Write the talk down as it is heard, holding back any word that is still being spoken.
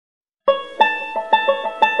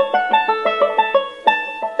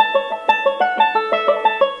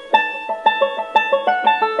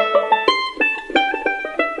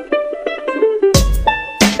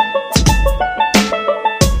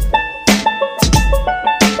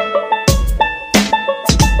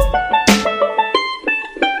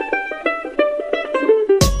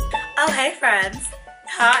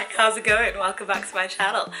welcome back to my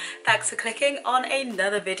channel. Thanks for clicking on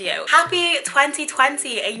another video. Happy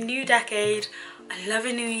 2020, a new decade. I love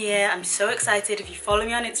a new year. I'm so excited. If you follow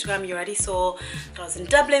me on Instagram, you already saw that I was in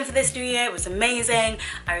Dublin for this new year. It was amazing.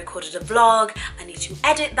 I recorded a vlog. I need to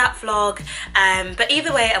edit that vlog. But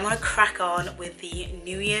either way, I want to crack on with the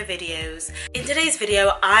new year videos. In today's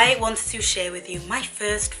video, I wanted to share with you my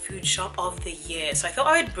first food shop of the year. So I thought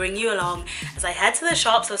I would bring you along as I head to the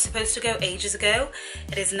shops. I was supposed to go ages ago.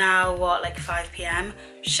 It is now, what, like 5 p.m?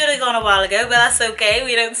 Should have gone a while ago, but that's okay.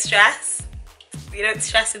 We don't stress. We don't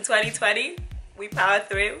stress in 2020. We power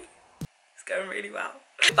through. It's going really well.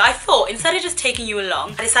 But I thought, instead of just taking you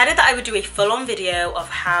along, I decided that I would do a full-on video of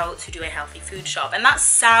how to do a healthy food shop. And that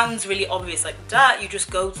sounds really obvious, like, duh, you just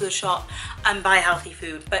go to the shop and buy healthy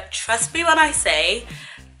food. But trust me when I say,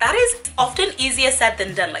 that is often easier said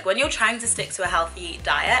than done. Like when you're trying to stick to a healthy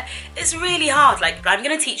diet, it's really hard. Like I'm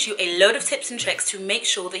gonna teach you a load of tips and tricks to make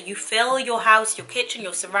sure that you fill your house, your kitchen,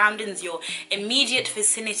 your surroundings, your immediate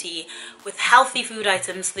vicinity with healthy food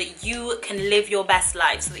items so that you can live your best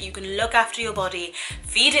life, so that you can look after your body,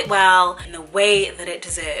 feed it well in the way that it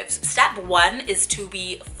deserves. Step one is to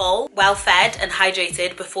be full, well fed and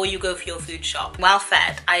hydrated before you go for your food shop. Well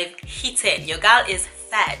fed, I've eaten, your gal is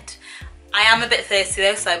fed. I am a bit thirsty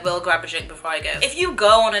though, so I will grab a drink before I go. If you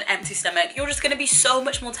go on an empty stomach, you're just gonna be so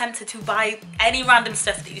much more tempted to buy any random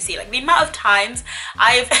stuff that you see. Like the amount of times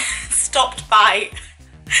I've stopped by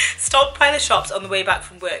the shops on the way back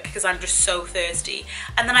from work because I'm just so thirsty,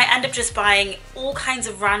 and then I end up just buying all kinds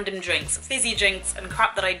of random drinks, fizzy drinks and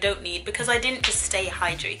crap that I don't need because I didn't just stay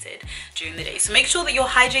hydrated during the day. So make sure that you're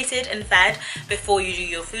hydrated and fed before you do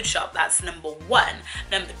your food shop. That's number one.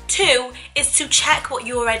 Number two is to check what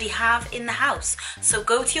you already have in the house. So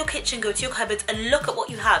go to your kitchen, go to your cupboards and look at what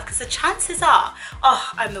you have, because the chances are,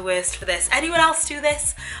 oh, I'm the worst for this. Anyone else do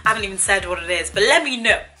this? I haven't even said what it is, but let me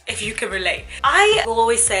know if you can relate. I will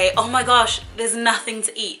always say, oh my gosh, there's nothing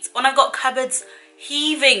to eat, when I've got cupboards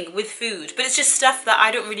heaving with food, but it's just stuff that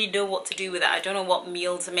I don't really know what to do with it. I don't know what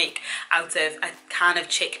meal to make out of a can of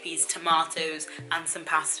chickpeas, tomatoes and some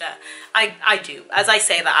pasta. I do, as I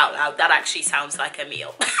say that out loud, that actually sounds like a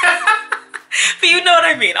meal. But you know what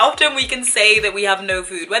I mean. Often we can say that we have no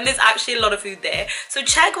food when there's actually a lot of food there. So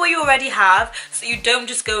check what you already have so you don't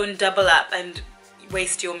just go and double up and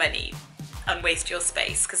waste your money and waste your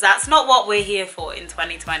space, because that's not what we're here for in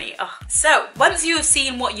 2020. Ugh. So once you've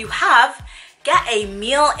seen what you have, get a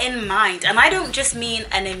meal in mind. And I don't just mean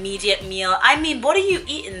an immediate meal, I mean, what are you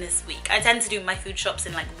eating this week? I tend to do my food shops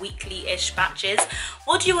in like weekly-ish batches.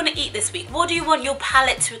 What do you want to eat this week? What do you want your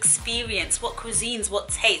palate to experience? What cuisines, what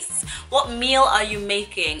tastes? What meal are you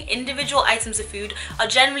making? Individual items of food are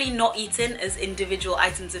generally not eaten as individual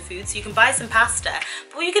items of food, so you can buy some pasta.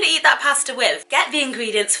 But what are you going to eat that pasta with? Get the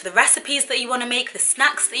ingredients for the recipes that you want to make, the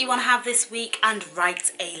snacks that you want to have this week, and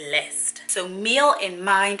write a list. So meal in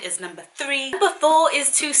mind is number three. Number four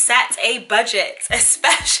is to set a budget,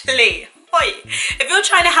 especially if you're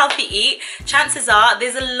trying to healthy eat. Chances are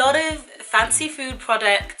there's a lot of fancy food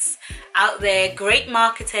products out there, great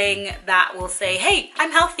marketing that will say, hey,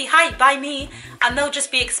 I'm healthy, hi, buy me, and they'll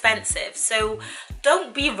just be expensive. So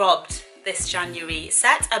don't be robbed this January.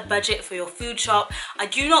 Set a budget for your food shop. I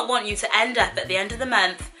do not want you to end up at the end of the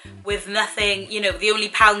month with nothing. You know, the only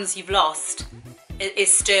pounds you've lost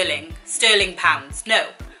is sterling pounds. No,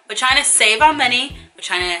 we're trying to save our money, we're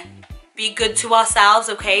trying to be good to ourselves,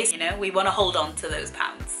 okay? You know, we want to hold on to those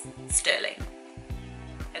pounds sterling.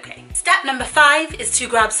 Okay. Step number five is to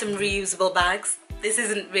grab some reusable bags. This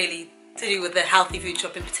isn't really to do with the healthy food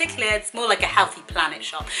shop in particular, it's more like a healthy planet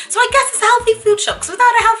shop. So I guess it's a healthy food shop, because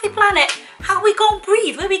without a healthy planet, how are we gonna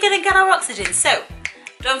breathe? Where are we gonna get our oxygen? So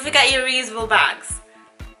don't forget your reusable bags.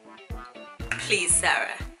 Please,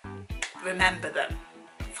 Sarah, remember them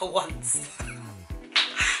for once.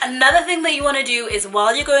 Another thing that you want to do is,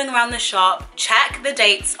 while you're going around the shop, check the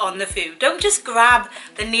dates on the food. Don't just grab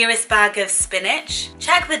the nearest bag of spinach.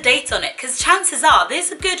 Check the date on it, because chances are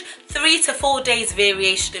there's a good 3 to 4 days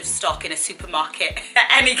variation of stock in a supermarket at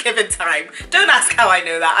any given time. Don't ask how I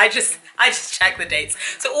know that. I just check the dates.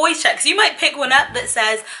 So always check, because you might pick one up that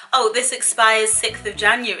says, oh, this expires 6th of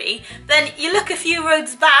January. Then you look a few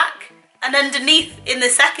roads back, and underneath in the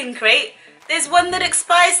second crate, there's one that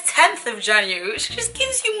expires 10th of January, which just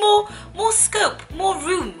gives you more scope, more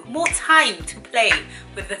room, more time to play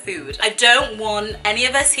with the food. I don't want any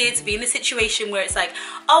of us here to be in a situation where it's like,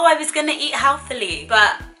 oh, I was gonna eat healthily,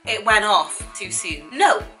 but it went off too soon.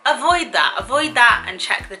 No, avoid that and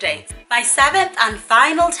check the dates. My seventh and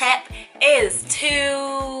final tip is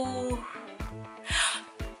to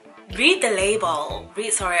Read the label.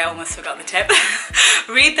 Sorry, I almost forgot the tip.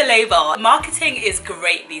 Read the label. Marketing is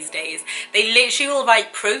great these days. They literally will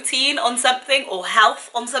write protein on something or health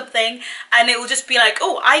on something, and it will just be like,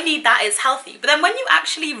 oh, I need that, it's healthy. But then when you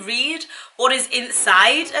actually read what is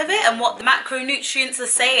inside of it and what the macronutrients are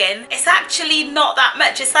saying, it's actually not that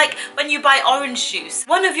much. It's like when you buy orange juice,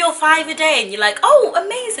 1 of your 5 a day, and you're like, oh,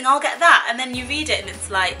 amazing, I'll get that. And then you read it and it's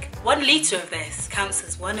like, 1 litre of this counts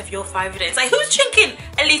as 1 of your 5 a day. It's like, who's drinking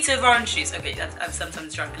a litre of orange juice? Okay, I've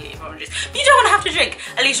sometimes drunk a litre of orange juice. But you don't want to have to drink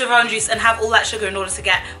a litre of orange juice and have all that sugar in order to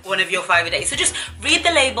get 1 of your 5 a day. So just read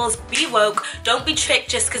the labels, be woke, don't be tricked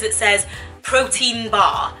just because it says protein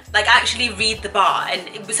bar. Like, actually read the bar.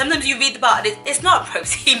 And sometimes you read the bar and it's not a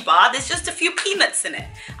protein bar, there's just a few peanuts in it.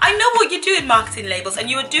 I know what you do in marketing labels, and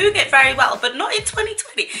you are doing it very well, but not in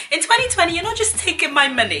 2020. In 2020, you're not just taking my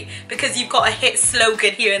money because you've got a hit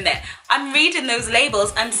slogan here and there. I'm reading those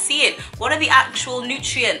labels, I'm seeing what are the actual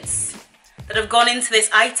nutrients that have gone into this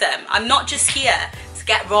item. I'm not just here to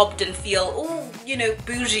get robbed and feel, oh, you know,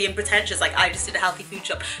 bougie and pretentious, like I just did a healthy food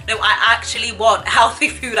shop. No, I actually want healthy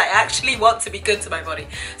food. I actually want to be good to my body.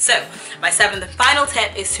 So my 7th and final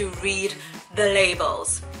tip is to read the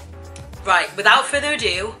labels. Right, without further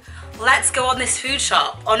ado, let's go on this food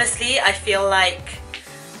shop. Honestly, I feel like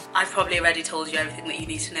I've probably already told you everything that you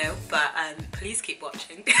need to know, but please keep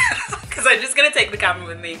watching because I'm just gonna take the camera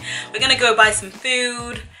with me. We're gonna go buy some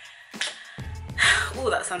food. Oh,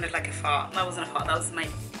 that sounded like a fart. That wasn't a fart, that was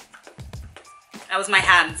my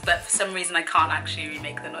hands, but for some reason I can't actually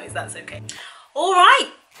remake the noise. That's okay. All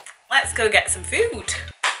right, let's go get some food.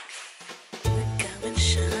 We're going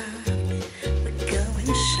shopping, we're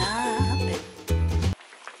going shopping.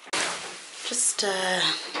 Just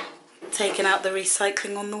taking out the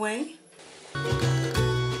recycling on the way.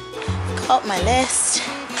 Got my list,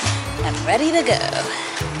 I'm ready to go.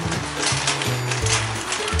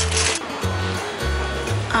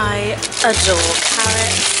 I adore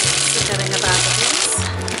carrots. We're getting a bag of these.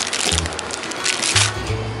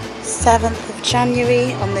 7th of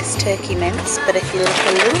January on this turkey mince, but if you look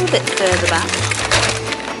a little bit further back,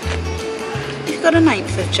 you've got a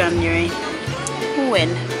 9th of January win.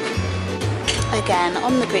 Again,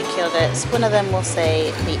 on the Greek yogurts, one of them will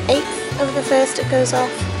say the 8th of the 1st it goes off.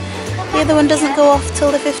 The other one doesn't go off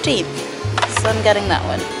till the 15th, so I'm getting that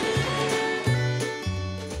one.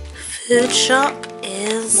 Food shop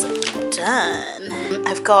is done.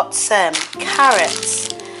 I've got some carrots,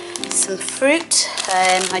 some fruit.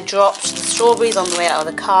 I dropped the strawberries on the way out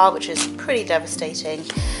of the car, which is pretty devastating.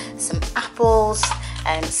 Some apples,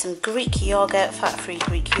 and some Greek yogurt, fat-free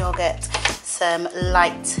Greek yogurt, some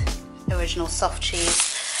light original soft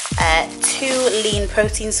cheese, 2 lean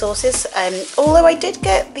protein sources. Although I did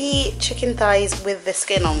get the chicken thighs with the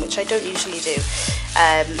skin on, which I don't usually do.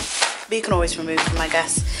 But you can always remove them, I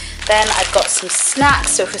guess. Then I've got some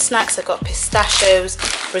snacks. So for snacks, I've got pistachios,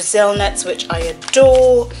 Brazil nuts, which I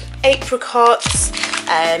adore, apricots.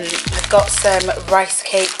 I've got some rice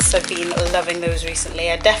cakes. I've been loving those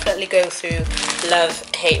recently. I definitely go through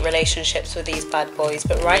love-hate relationships with these bad boys,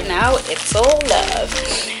 but right now it's all love.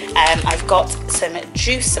 I've got some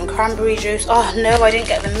juice, some cranberry juice. Oh no, I didn't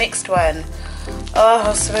get the mixed one. Oh, I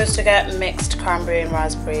was supposed to get mixed cranberry and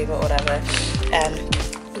raspberry, but whatever.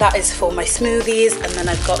 That is for my smoothies. And then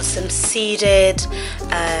I've got some seeded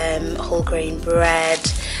whole grain bread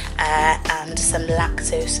and some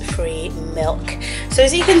lactose-free milk. So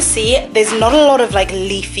as you can see, there's not a lot of like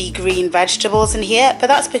leafy green vegetables in here, but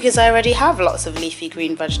that's because I already have lots of leafy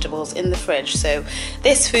green vegetables in the fridge. So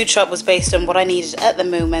this food shop was based on what I needed at the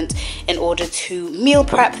moment in order to meal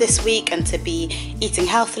prep this week and to be eating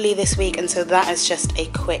healthily this week, and so that is just a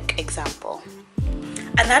quick example.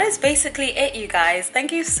 And that is basically it, you guys.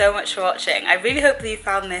 Thank you so much for watching. I really hope that you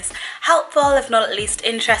found this helpful, if not at least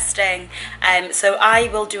interesting. So I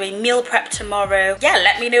will do a meal prep tomorrow. Yeah,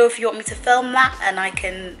 let me know if you want me to film that and I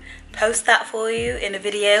can post that for you in a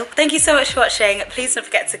video. Thank you so much for watching. Please don't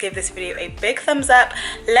forget to give this video a big thumbs up.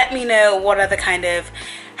 Let me know what other kind of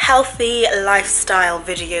healthy lifestyle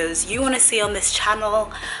videos you want to see on this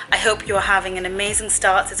channel. I hope you are having an amazing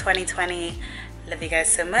start to 2020. Love you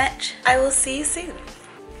guys so much. I will see you soon.